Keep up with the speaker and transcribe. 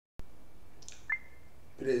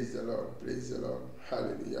Praise the Lord, praise the Lord,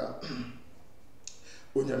 hallelujah.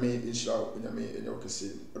 Onyame insha onyame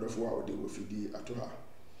enyokese odofo a ode wofidi atoha.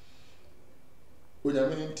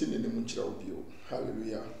 Onyame ntine ne mu nkyira obio,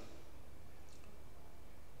 hallelujah.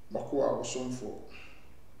 Makoa wosomfo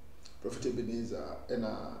Prophet Ebenezer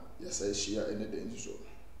ena yasa ehia ene de nso.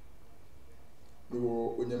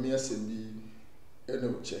 No onyame asembi ene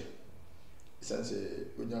uche. Isanse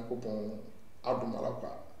Onyankopon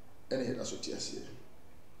adomalakwa ene yeda so tiasie.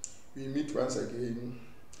 We meet once again,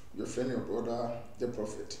 your friend, your brother, the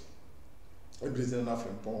prophet. Ebenezer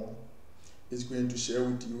Nafempon is going to share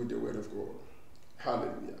with you the word of God.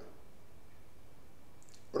 Hallelujah.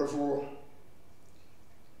 Therefore,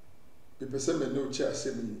 the person may know chair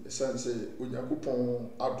semi, sense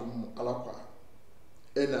Onyankopon adum alakwa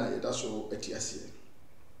ena yeda so etiasie.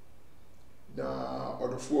 Na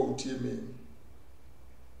odofo utie me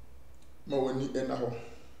ma wani ena ho.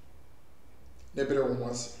 Nebere wo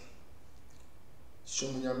ase.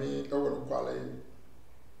 Shumunyame ewo no kwale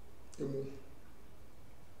emu.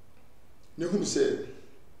 Ne hunu se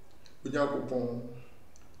Onyankopon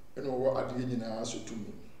eno wo ade nyina so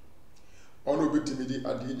tumi. Ono obetimi di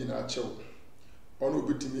ade nyina chew. Ono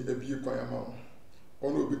obetimi abie kwan ama.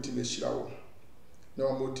 Ono obetimi hira wo. Na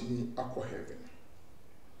wo motimi akọ heaven.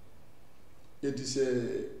 Edi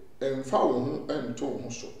se emfa wo ho ento wo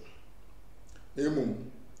so.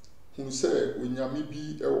 Emum hunu se Onyame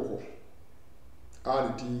bi ewo ho.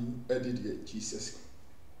 Din edidie Jesus.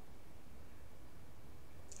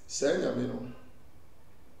 Say nyame no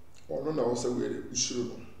ono na wo se were usuro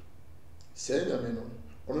no. Say nyame no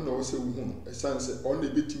ono na wo se wu no esanse ono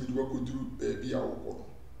ebetimi de wakoduru baabi a wo no,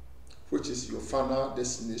 which is your final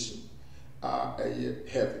destination,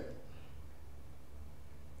 heaven.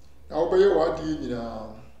 Na obaye wadi nyina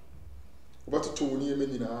obatoto woni eme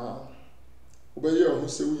nyina obaye ho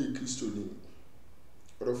se wo ye Kristo ni.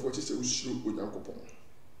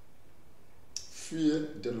 Fear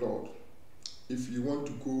the Lord. If you want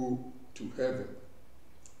to go to heaven,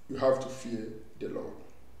 you have to fear the Lord.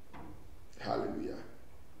 Hallelujah.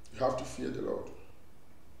 You have to fear the Lord.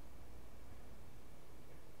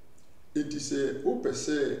 It is a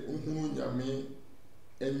opese uhunu nyame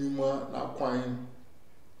enuma na kwan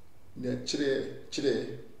na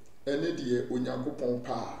chire ene de Onyankopon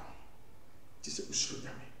pa. It is a usuro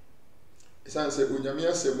nyame. Esanse Onyame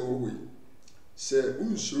asem owe se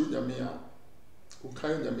unsuru nyame a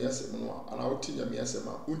ukan nyame asem no ana oti nyame asem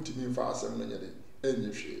a untimi mfa asem no nyede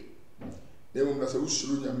enhwe na emu na se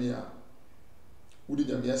usuru nyame a udi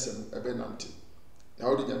nyame asem ebe nante na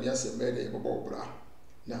udi nyame asem be de bobo bra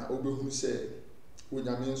na obehunu se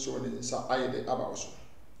Onyame nso ne nsa ayede aba so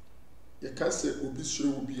ye ka se obi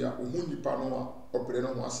suru obi a ohu nipa no a obre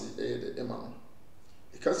no ho ase eyede ema no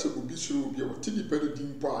because obi suru obi a wati nipa do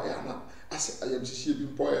dimpo a ya na ase ayamhihie bi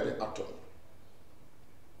mpo ya de ato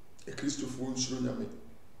e Kristofo nsuru nyame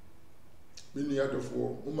menu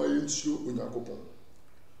yadofo uma yensuru Onyankopon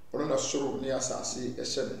ono na soro ne asase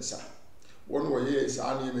ehye ne nsa wono woye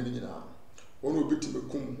saa ne meni nyina wono obiti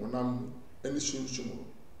bekum honam ani sunsumu.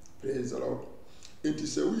 Praise the Lord. It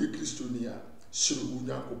is a we Kristo ni a suru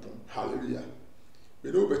Onyankopon. Hallelujah.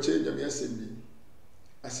 We no be change nyame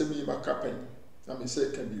asemi makapen na me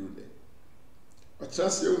say can be ode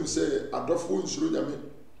atrase ehun say adofo nsuro nyame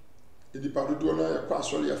edipa dodo na yakwa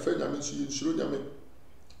asole ya fa nyame nso nsuro nyame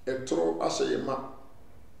etro ahye ma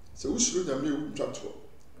se usuro nyame ewu ntwato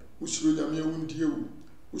usuro nyame ewu ndie ewu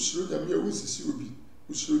usuro nyame ewu sisi obi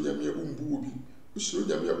usuro nyame ewu mbu obi usuro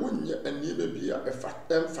nyame ewu nye aniebe bi a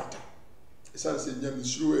emfata esanse nyame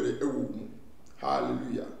nsuro ere ewu mu.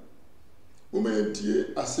 Hallelujah. Momentie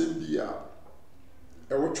asembi a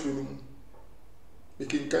ewo twunu mu. We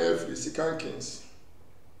can carry from 2 Kings,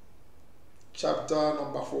 chapter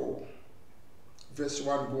number 4, verse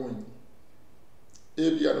 1 going.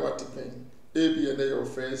 Abian Watipen, Abian your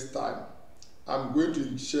first time. I'm going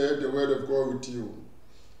to share the word of God with you.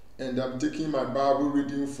 And I'm taking my Bible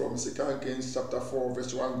reading from 2 Kings chapter 4,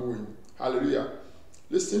 verse 1 going. Hallelujah.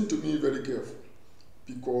 Listen to me very carefully,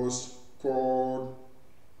 because God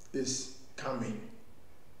is coming.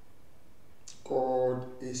 God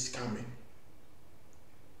is coming.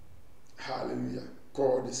 Hallelujah.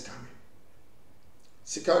 God is coming.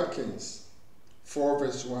 2 Kings 4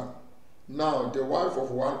 verse 1. Now the wife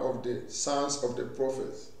of one of the sons of the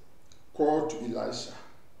prophets called to Elisha,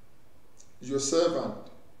 your servant,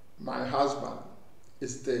 my husband,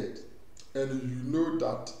 is dead, and you know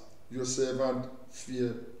that your servant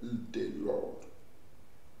feared the Lord.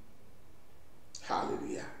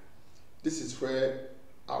 Hallelujah. This is where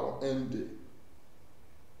I will end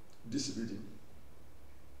this reading.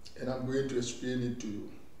 And I'm going to explain it to you.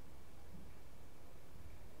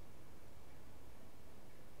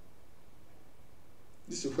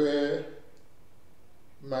 this is where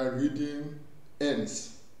my reading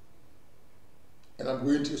ends, and I'm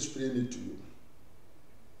going to explain it to you.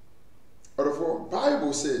 Therefore,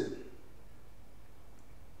 Bible said,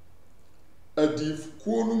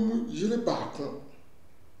 adiifokuo no mu yere baako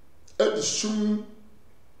adi sum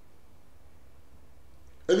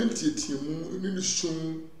ɛne ntiatiamu ne ne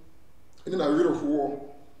sum ne n'awerɛhoɔ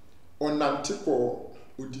ɔnante kɔɔ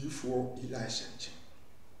odiyifoɔ Elisha nkyɛn.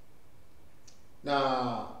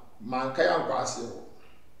 Na manka ya nkɔ aseɛ hɔ,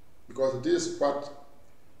 because this is what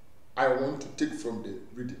I want to take from the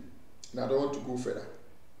reading, and I don't want to go further.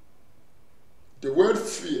 The word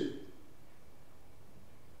fear,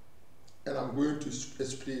 and I'm going to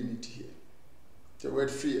explain it here. The word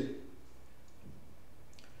fear.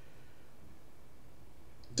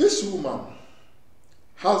 This woman,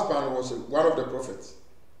 husband was one of the prophets,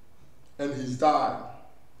 and he's died,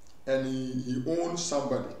 and he owns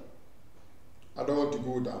somebody. I don't want to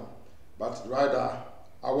go down, but rather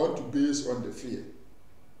I want to base on the fear.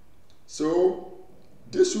 So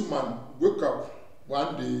this woman woke up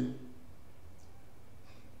one day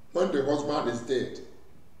when the husband is dead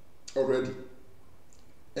already,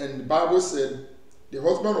 and the Bible said the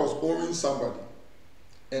husband was owing somebody,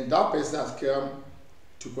 and that person has come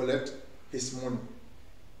to collect his money,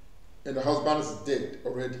 and the husband is dead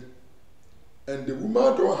already, and the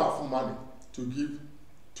woman don't have money to give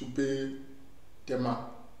to pay the man.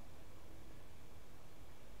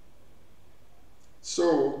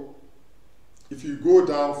 So if you go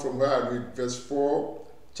down from where I read verse 4,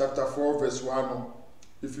 chapter 4, verse 1,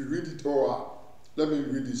 if you read it all, let me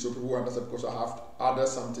read it so people understand, because I have added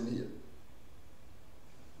something here.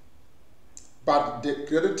 But the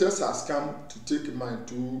creditors has come to take my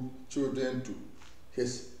 2 children to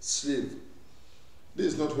his slave.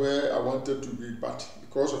 This is not where I wanted to read, but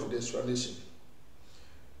because of the explanation.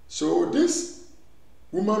 So this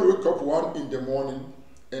woman woke up 1 in the morning,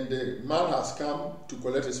 and the man has come to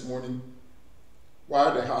collect his money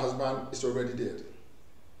while the husband is already dead.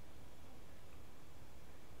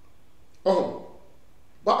 Oh,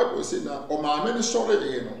 Bible says now, "O maame ni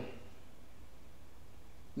sorry no,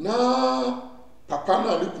 na papa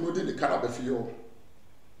na ne kunu de ne kana bɛfie hɔ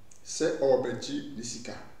sɛ ɔbɛgye ne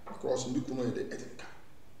sika, because ne kunu yɛ de ɛdeka.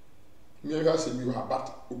 Mmea sɛ bi wɔ ha,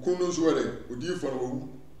 but okunu nso wɔ de odiifo no wɔwu.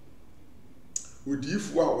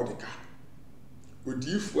 Odiifo a ɔde ka,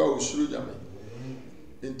 odiifo a osuro nyame,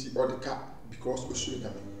 enti ɔde ka because osuro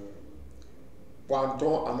nyame.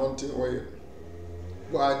 Wantɔn anointing oil,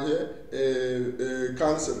 wanyɛ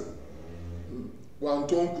cancer,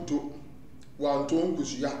 wantɔn kuto, wantɔn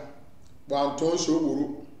kusuya, wantɔn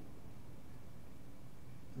soboro,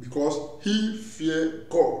 because he fear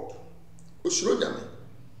God. Osuro nyame,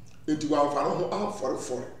 enti wamfa no ho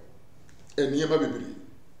amfɔrefɔre nneɛma bebree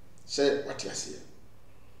sɛ wate aseɛ.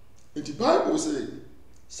 Enti Bible say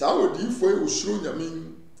saa odiifo yi osuro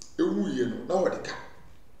nyame ewu yie no na wɔde ka.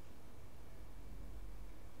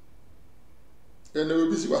 Ɛna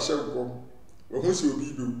obi si wahyɛ nkɔm, wɔn si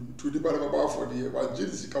obi bewu, to nipa na baba afɔdeɛ, wagye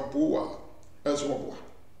ne sika poo a ɛnso wɔboa.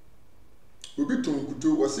 Obi tɔn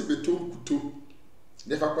kuto, wɔsi betɔn kuto,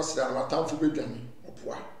 nefa kɔsira na watamfo bedwane,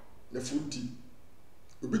 wɔboa, ne funti.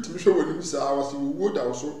 Obi tumi hwɛ wɔ nim saa, wɔsi owuo da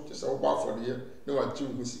wo so, kyɛ sɛ wɔbɔ afɔdeɛ na wagye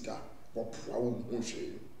wo sika, wɔboa wo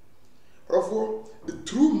nhwɛ. Therefore, the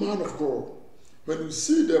true man of God, when you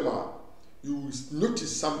see them, you will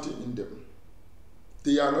notice something in them.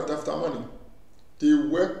 They are not after money. They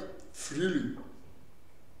work freely.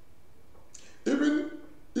 Even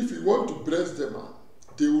if you want to bless them,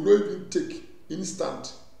 they will not even take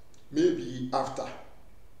instant, maybe after.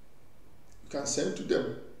 You can send to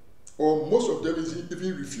them, or most of them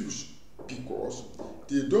even refuse, because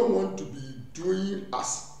they don't want to be doing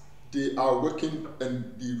as they are working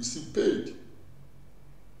and they receive paid.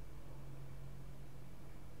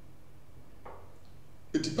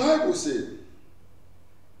 The Bible says,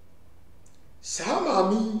 saa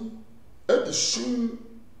maame adi sum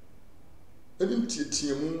ɛne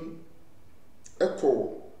ntiatiamu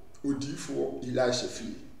ɛkɔ odiyifoɔ Elisha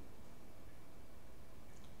fie.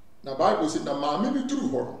 Na Bible says na maame bi duru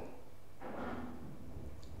hɔ no,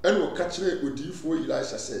 ɛna ɔka kyerɛ odiyifoɔ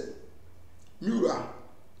Elisha sɛ, "Miwura,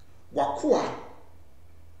 wakoa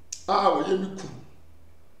a wɔyɛ me ku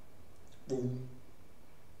wɔwu.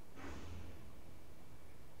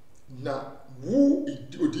 Na wo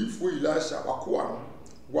odiyifoɔ Elisha wakoa no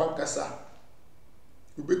wankasa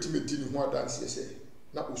wobɛtumi di ne ho adanseɛ sɛ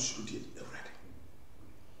na osuro deɛ Awurade."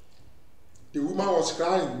 The woman was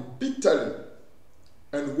crying bitterly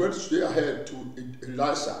and went straight ahead to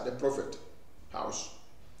Elisha, the prophet, house.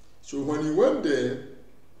 So when he went there,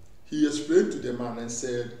 he explained to the man and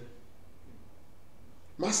said,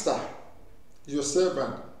 Master, your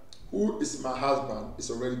servant, who is my husband,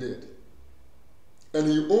 is already dead, and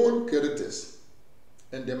he owned creditors,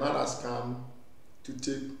 and the man has come to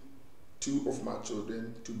take 2 of my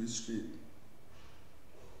children to be stripped.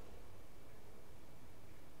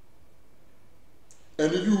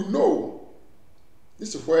 And you know,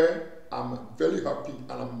 this is where I'm very happy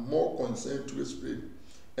and I'm more concerned to explain.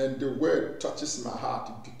 And the word touches my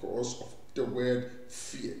heart because of the word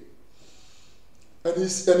fear. And she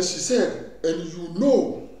said, and you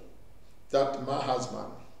know that my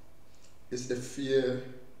husband is the fear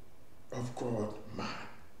of God man.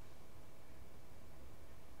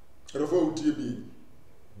 And of all be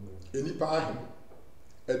any pahin,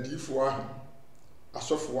 a defuahin, a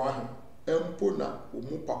softwahin, empona,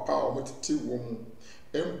 umu papa or mutiti woman,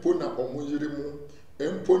 empona or mujerimu,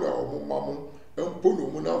 empona or mumamu,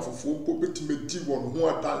 empono muna fufu popet me di one who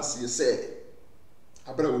are dancing, say,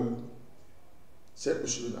 Abraham said,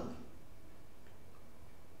 Ushuna.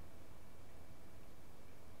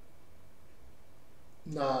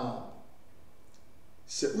 Na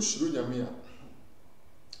se usuru nyame a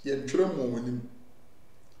ye ntwere mo wonim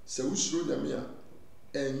se usuru nyame a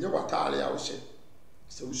enye watare a wo hye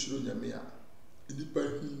se usuru nyame a nipa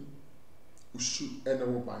hi usu ene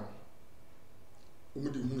wo ban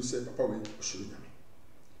omudi hunu se papa we usuru nyame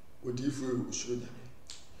odifo usuru nyame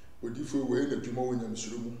odifo we na dwuma wo nyame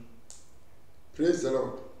suru mu. Praise the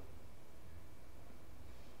Lord.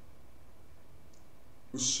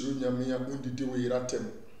 Usuru nyame a undidi wo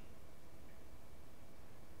yiratem.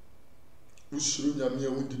 Usuru nyame a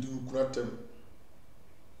undidi wo kunatem.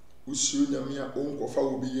 Usuru nyame a onkofa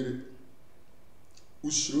wo biyire.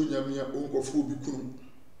 Usuru nyame a onkofa wo bikunu.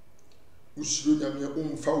 Usuru nyame a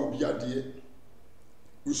onfa wo biade.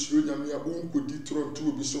 Usuru nyame a onkodi tronto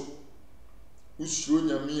wo biso. Usuru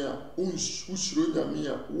nyame a usuru nyame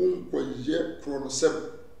a onkoye kronosem.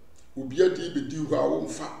 Obiade bedi ho a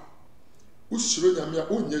onfa. Usuru nyame a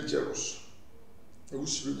onye jealous. E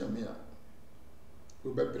usuru nyame a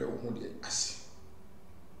obebre wo ho de ase.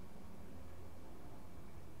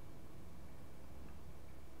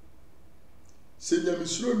 Se nyame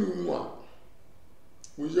suro ni mu a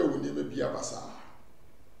woye wo ne bia basa.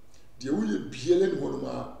 De woye biele ni hono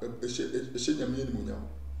ma ehye nyame ni mu nyam.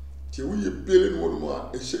 De woye biele ni hono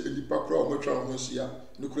ma ehye elipa kra o matwa ho hia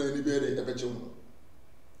ne kra ni be de ebeje ho.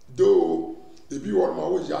 Do ebi won ma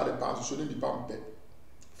wo yare pa so ne di pampe.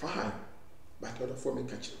 Fine. But what for me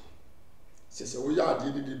catch you. Se wo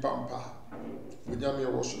yade di pampa. Wo nyame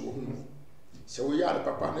wo so wo hu. Se wo yare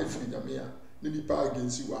papa na firi nyame a ne di pa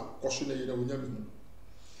agency wa koso na yena wo nyame hu.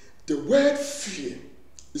 The word fear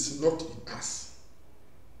is not in us.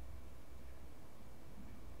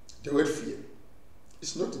 The word fear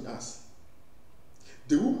is not in us.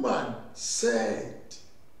 The woman said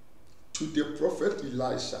to the prophet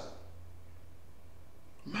Elisha,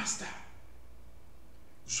 Master,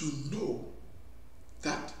 you know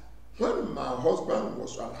that when my husband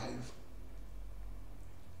was alive,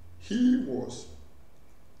 he was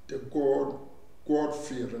the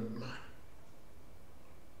God-fearing man.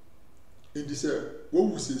 And he said,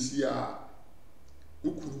 what was this here?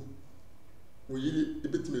 Ukuru, we a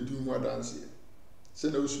bit me do more dance here. Say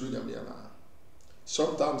no Srunyamiana.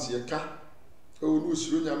 Sometimes you can't. Oh, no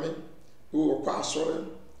Srunyami. Oh, pass sorry.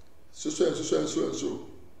 So.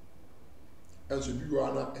 And so be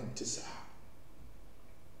Anna and Tessa.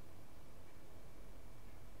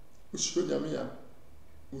 Usrunyamia,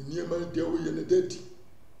 Unyama dear way in the dead.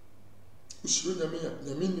 Usrunyamia,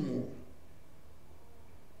 Yaminimo.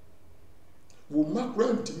 Will mark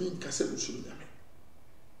run to me in Castle Usrunyami.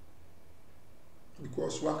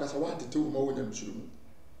 Because work as I wanted to more than Srum.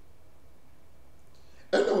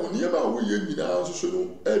 And I will never we in our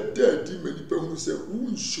so a dead demon who said,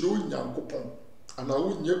 Who shrew Yankopon, and I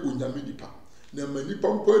will never Unyaminipa. Na many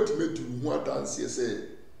pampered me to what dance say.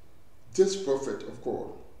 This prophet of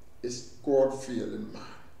God is God-fearing man.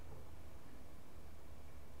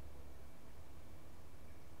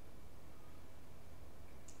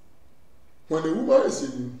 When a woman is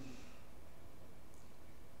in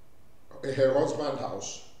her husband's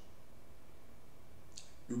house,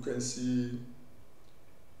 you can see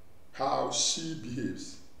how she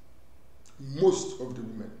behaves. Most of the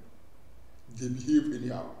women, they behave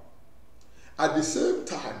anyhow. At the same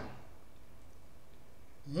time,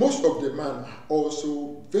 most of the men are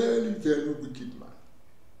also very, very wicked men.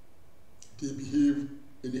 They behave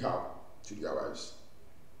anyhow to their wives.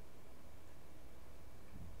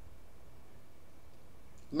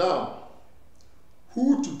 Now,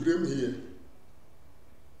 who to blame here?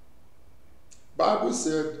 Bible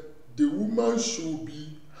said the woman should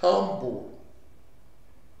be humble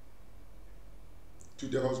to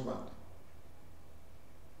the husband.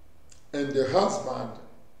 And the husband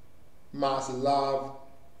must love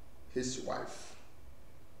his wife.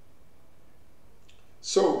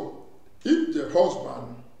 So, if the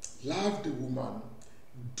husband loves the woman,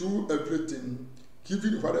 do everything,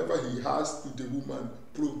 giving whatever he has to the woman,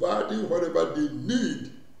 providing whatever they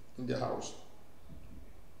need in the house,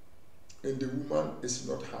 and the woman is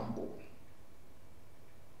not humble,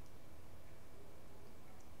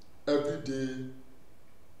 every day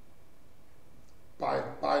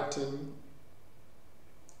backbiting,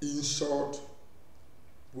 insult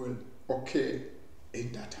will occur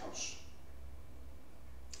in that house.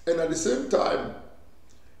 And at the same time,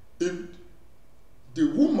 if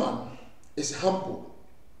the woman is humble,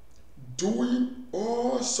 doing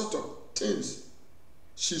all sorts of things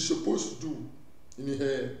she's supposed to do in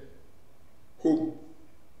her home,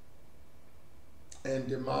 and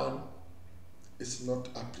the man is not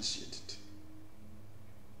appreciated,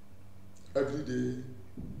 every day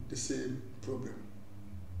the same problem.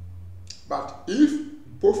 But if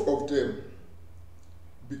both of them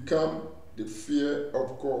become the fear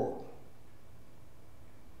of God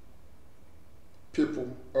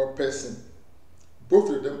people or person, both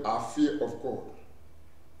of them are fear of God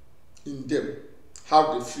in them,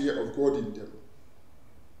 have the fear of God in them,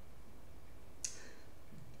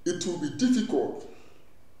 it will be difficult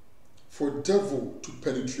for the devil to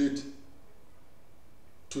penetrate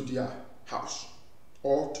to their house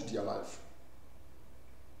or to their life.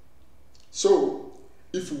 So,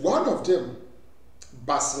 if one of them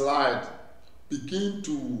backslide, begin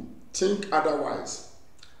to think otherwise,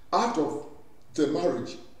 out of the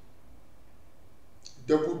marriage,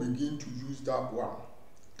 devil begin to use that one,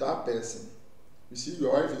 that person. You see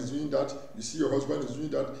your wife is doing that, you see your husband is doing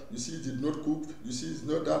that, you see he did not cook, you see it's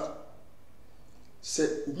not that. Say,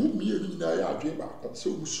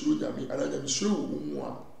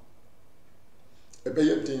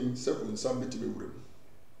 ɛbɛyɛ den sɛ bonsam bɛtumi awura mu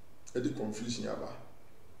ɛde confusion aba,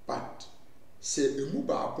 but sɛ emu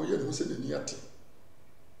baako yɛ ne ho sɛ n'ani ate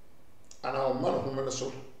anaa ɔma ne ho no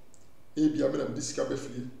so, ebi amena mede sika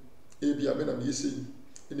bɛfie, ebi amena meyɛ sɛyi,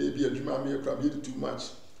 ɛna ebi adwuma ameyɛ kora meyɛ too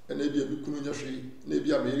much, ɛna ebi abi kunu nyɛ hwee, na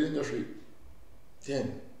ebi ameyɛ nyɛ hwee,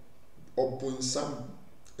 then ɔbonsam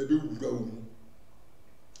ɛbɛwura wo mu,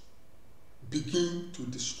 begin to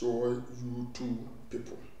destroy you two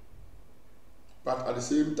people. But at the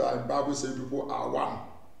same time, Bible says people are one.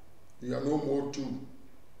 You are no more two.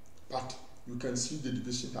 But you can see the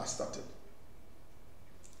division has started.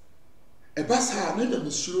 Ebasa na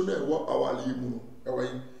misuro na ewo awale mu no, ewo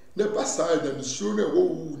yi. Na ebasa na misuro na ewo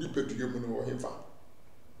wu ni petuye mu no wo hefa.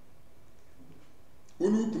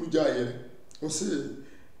 Onu kunu jaye, o se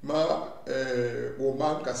ma wo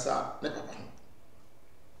man kasa na papa no.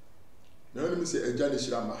 Na oni mi se eja ne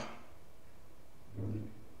shirama.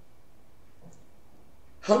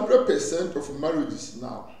 100% of marriages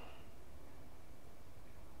now,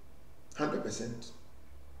 100%,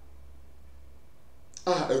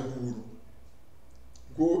 are a guru.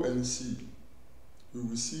 Go and see. You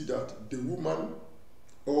will see that the woman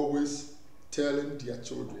always telling their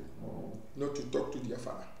children not to talk to their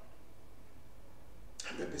father.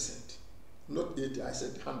 100%. Not 80, I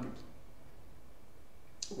said 100.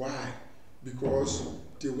 Why? Because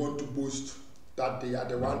they want to boast that they are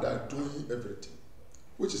the one that are doing everything,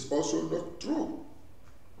 which is also not true.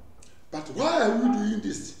 But why are you doing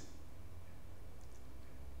this?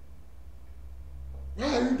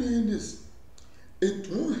 Why are you doing this? It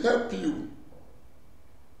won't help you.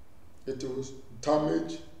 It will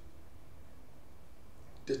damage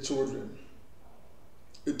the children.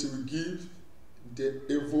 It will give the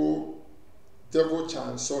devil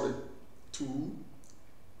chance, to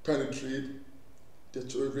penetrate the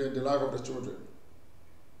children, the life of the children,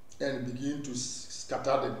 and begin to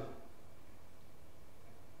scatter them.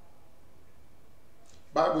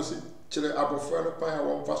 Bible says, "Chere abofra no pan a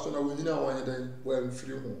won fa so na wonyina won yeden wa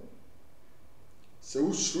mfiri ho." Se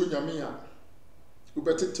usuro nyame a,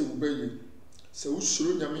 ubetete ubeyi. Se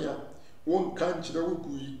usuro nyame a, won kan kire wo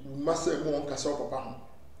gui, umase mo won kasa papa ho.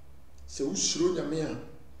 Se usuro nyame a,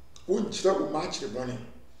 won kire wo ma kire bone.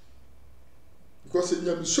 Because in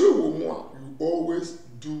nyame suro wo mu a, you always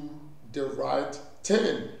do the right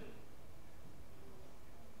thing.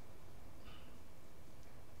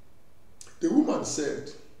 The woman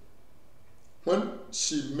said, when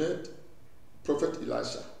she met Prophet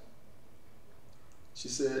Elisha, she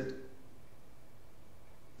said,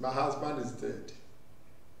 "My husband is dead,"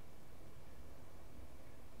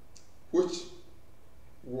 which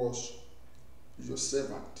was your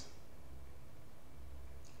servant.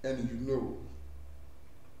 And you know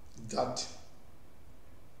that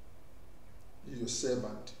your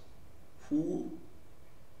servant, who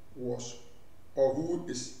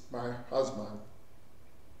is my husband,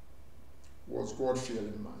 was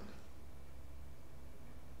God-fearing man.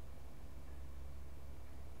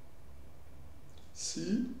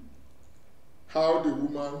 See how the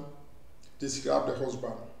woman described the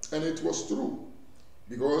husband. And it was true,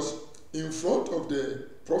 because in front of the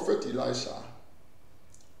prophet Elisha,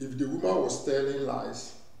 if the woman was telling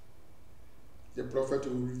lies, the prophet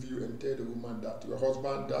will review and tell the woman that your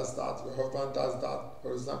husband does that, your husband does that,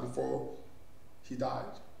 for example, before he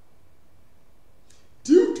died.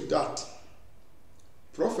 Due to that,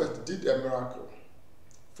 prophet did a miracle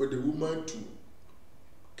for the woman to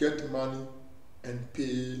get money and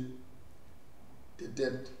pay the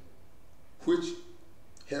debt which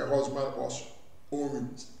her husband was owing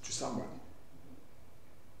to somebody.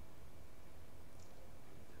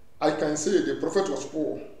 I can say the prophet was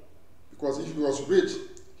poor, because if he was rich,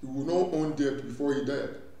 he would not own debt before he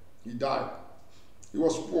died. He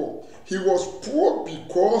was poor. He was poor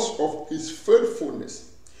because of his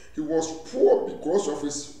faithfulness. He was poor because of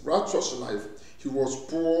his righteous life. He was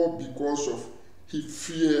poor because of he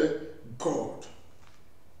feared God.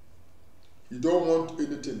 He don't want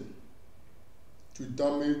anything to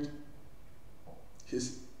damage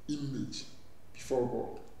his image before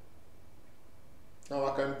God. Now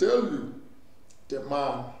I can tell you, the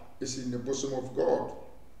man is in the bosom of God.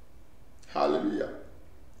 Hallelujah.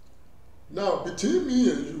 Now, between me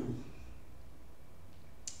and you,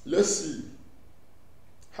 let's see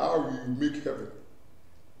how we make heaven.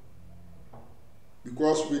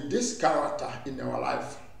 Because with this character in our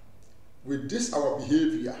life, with this our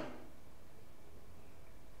behavior,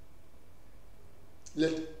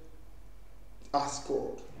 let ask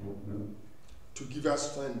God to give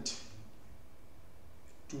us strength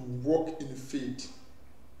to walk in faith,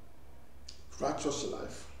 righteous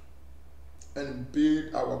life, and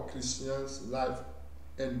build our Christian's life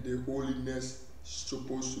and the holiness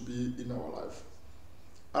supposed to be in our life.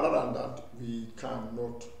 Other than that, we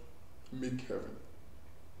cannot make heaven,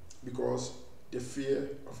 because the fear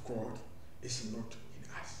of God is not in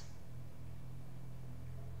us.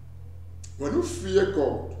 When you fear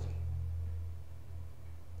God,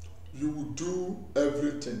 you will do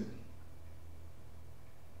everything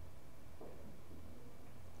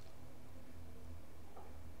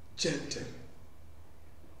gentle.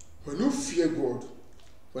 When you fear God,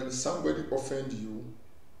 when somebody offends you,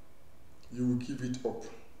 you will give it up.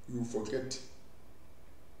 You will forget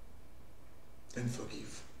and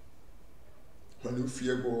forgive. When you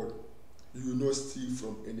fear God, you will not steal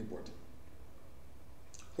from anybody.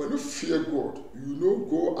 When you fear God, you will not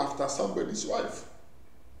go after somebody's wife.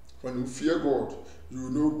 When you fear God, you will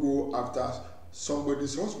not go after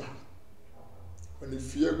somebody's husband. When you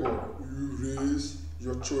fear God, you raise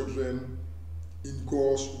your children in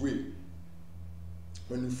God's way.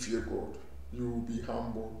 When you fear God, you will be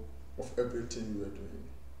humble of everything you are doing.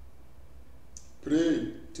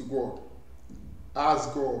 Pray to God.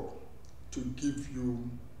 Ask God to give you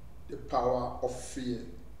the power of fear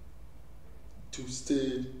to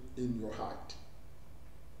stay in your heart,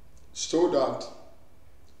 so that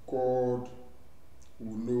God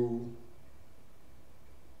will know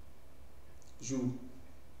you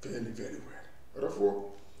very, very well.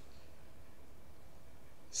 Therefore,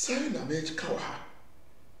 say na make kawa.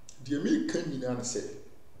 The American Union say,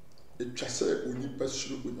 it just say onipa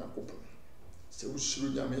suru Onyankopon. Se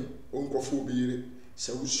usuru nyame onkofo biyire,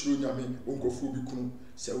 se usuru nyame onkofo bikunu,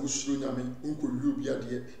 se usuru nyame onko wi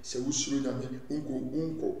ade, se usuru nyame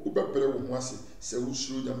onko obebere wo ho ase, se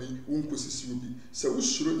usuru nyame onko sisi obi, se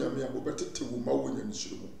usuru nyame a obetete wo ma wo nyame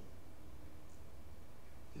suru mu.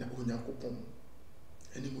 Na Onyankopon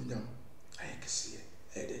eni munyam ayekese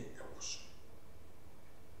ede ewoso.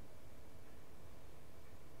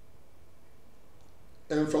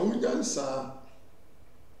 Emfa wunyansa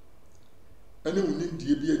ene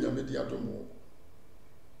wunindie bi enyame di adomo.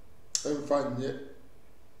 Emfa nye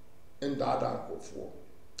ndada nkofo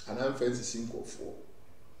ana emfa nsisi nkofo.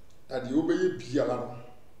 Na de obeye biara no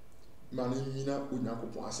ma ne nyina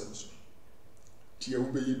Onyankopon asem so. Tie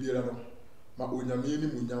obeye biara no ma onyame ni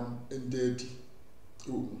munyam ndadi.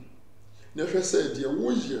 Na hwe se de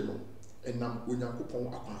wo ye no enam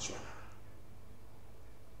Onyankopon akwanso ana.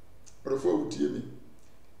 Profo utie mi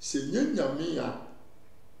se nyanyame a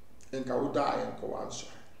enka woda ayenko wanso.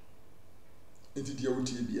 Enti de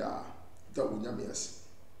utie bia da onyame ase.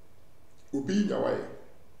 Obi nyawaye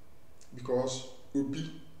because obi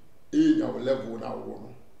enya level na wo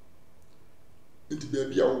no. Enti ba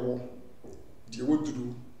bia wo de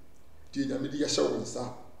woduru de nyame de yehye wo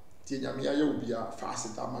nsa. De nyame aye obi a fa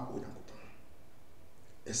aseda ma Onyankopon.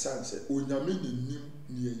 Esan say onyame nim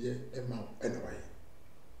niye ema enawaye.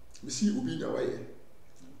 Me see obi nyawaye.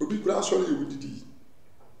 Obi kura so le wudidi.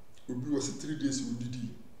 Obi was 3 days wudidi.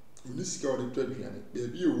 Oni sika o de twaduane.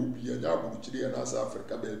 Baby obi anya abuchire na South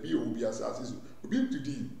Africa, baby obi asase. Obi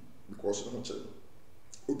didi because no chele.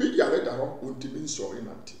 Obi yare da ho ontimi nso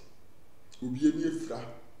inante. Obi eni efra.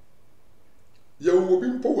 Ye obi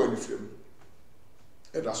mpo wani frem.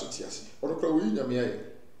 Eda so tiase. Ono kra wo nyame aye.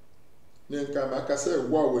 Ne nka maka se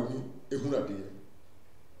wo awani ehunade.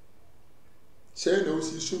 Sei na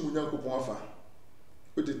osi sumu Nyankopon afa.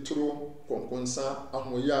 O de tro konkonsa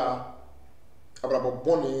ahoya abrabo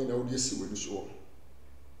boni na odi esi wani so.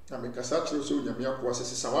 Na me kasa kire so nyame akwa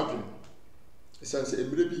sese sawadwen. Esanse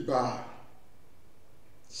emre bi ba.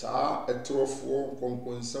 Sa etrofo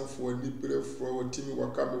konkonsanfo nibrefo otimi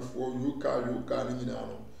wakamefo yuka ni nyina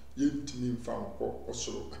no yentimi mfanko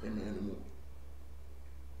osoro ahemene mu.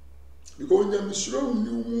 Because nyame suro ni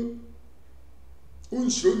mu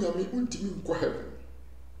unsuro nyame untimi nko heaven.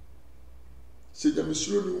 Se nyame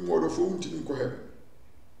suro ni mu odofo untimi nko heaven.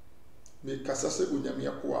 Me kasa se onyame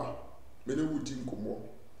akwa me ne wudi nkomo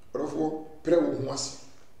odofo pre wo ho ase.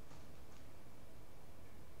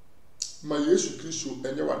 Ma Yesu Kristo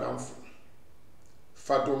enye wadamfo.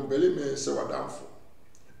 Fadom bele me se wadamfo.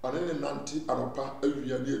 Anene nanti anopa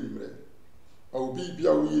awia ne enumre. Obi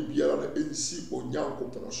bia wo ye bia na ensi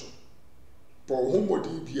Onyankopon so. Po homodi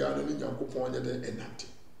bia na ne Nyankopon nya de enante.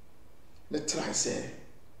 Ne try say.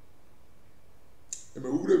 E me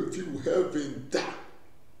wure mfi heaven da.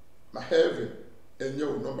 My heaven enye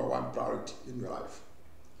your number 1 priority in your life.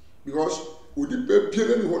 Because odi be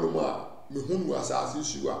bia ni hono ma me hunu asase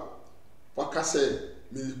suwa. Wakase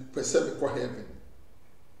me pese me ko heaven.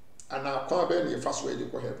 Ana kwa be ne fa so e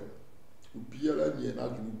ko heaven. Obiara nie na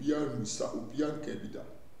dwu obiara nusa obiara nka bida.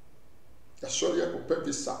 Ya sori ko pe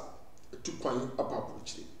visa etu kwan ababu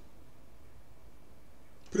chire.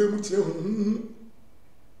 Premu tire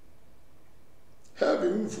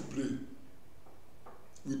heaven fu pray.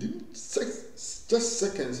 Within just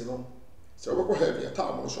seconds, you know. So we go heaven at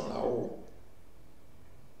time so na.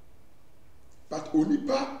 But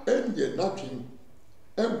onipa enye natwin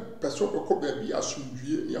person ko baabi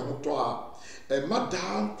asundwie ni ahoto a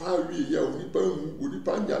madam pa wie ya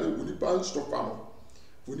onipa nyale onipa nstopa no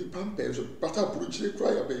onipa mpezo pata buruchire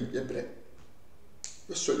kra ya be yebre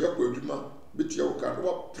so ya ko adwuma betua wo ka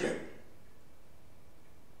no pre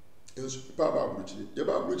enso pa ba buruchire ya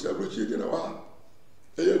ba buruchire de na wa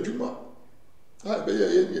e adwuma ha be ya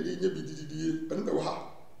ye ni nye bidididie ene be wa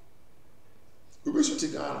ha obi so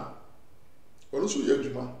tigana ono so ya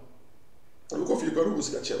adwuma ono ko fi baru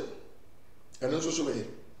busika chewo ene so so be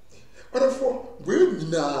orafo we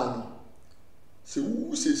nyina no se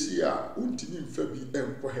wu sesi a untimi mfa bi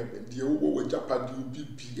enko heaven de wo japade obi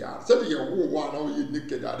bia se de wo wa na wo ye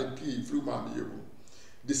naked ade pie through ma me yewu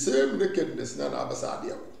the same nakedness na abasa ade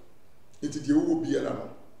ko enti de wo bia na no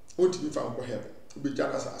untimi mfa enko heaven obi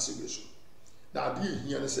jana sa asebe so na ade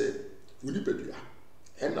hia ne se woni pedua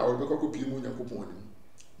en na wo be ko pie mu Nyankopon ni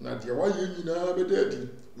na de wa ye nyina be dadi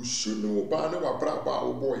usunu ba ne wa bra ba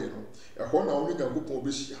wo boye no e ho na wo Nyankopon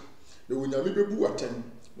be hia na wonyame bebu atem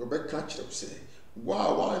no be ka kire se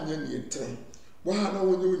wa anya ni etre wa na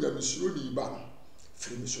wonye wonyame suro ni ba no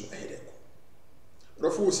firi so edeko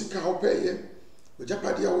rofo osika ho peye o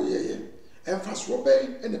japade a wo ye emfa so be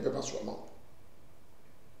ene pepa so ma.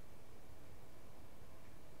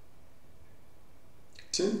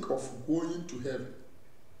 Think of going to heaven.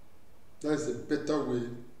 That is a better way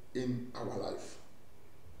in our life.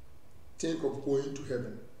 Think of going to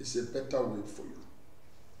heaven. It's a better way for you.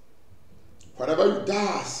 Whatever you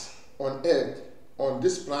does on earth, on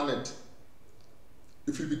this planet,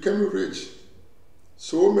 if you become rich,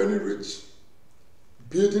 so many rich,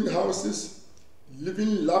 building houses,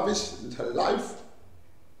 living lavish life,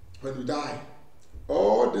 when you die,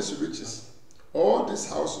 all these riches, all these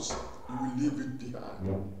houses, you will leave it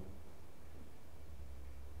behind.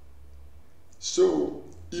 So,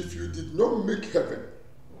 if you did not make heaven,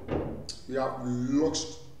 you have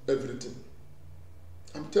lost everything.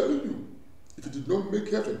 I'm telling you, if you did not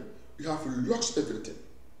make heaven, you have lost everything.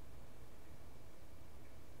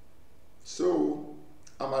 So,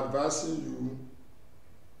 I'm advising you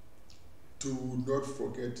to not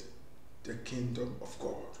forget the kingdom of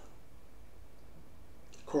God.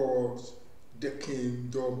 Because the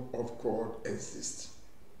kingdom of God exists.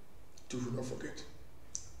 Do not forget.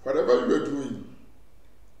 Whatever you are doing,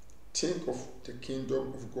 think of the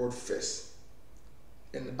kingdom of God first.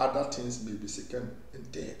 And other things may be second and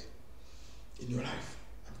third in your life.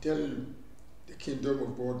 I'm telling you, the kingdom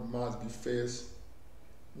of God must be first,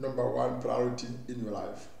 number 1 priority in your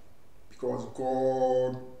life. because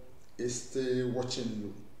God is still watching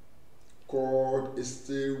you. God is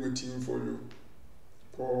still waiting for you.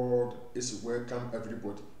 God is welcome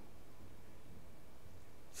everybody.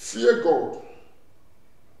 Fear God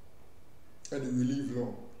and you will live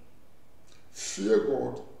long. Fear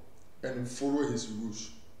God and follow his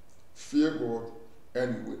rules. Fear God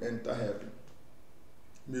and you will enter heaven.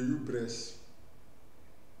 May you bless.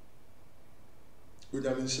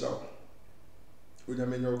 Onyame nhyira.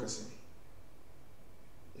 Onyame nyɛ okese.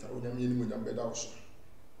 Na onyame ni mo nyame beda wo so.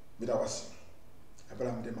 Beda wase.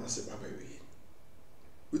 Abraham de mase baba wi.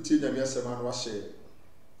 Utie nyame asɛm anu ahye.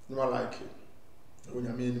 No like it.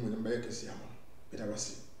 Onyame ni mo nyame bɛyɛ kese ama. Beda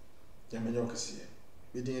wase. Nyame nyɛ okese.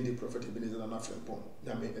 Bidin di prophet Ebenezer na Afrempong.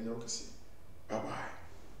 Nyame nyɛ okese. Bye bye.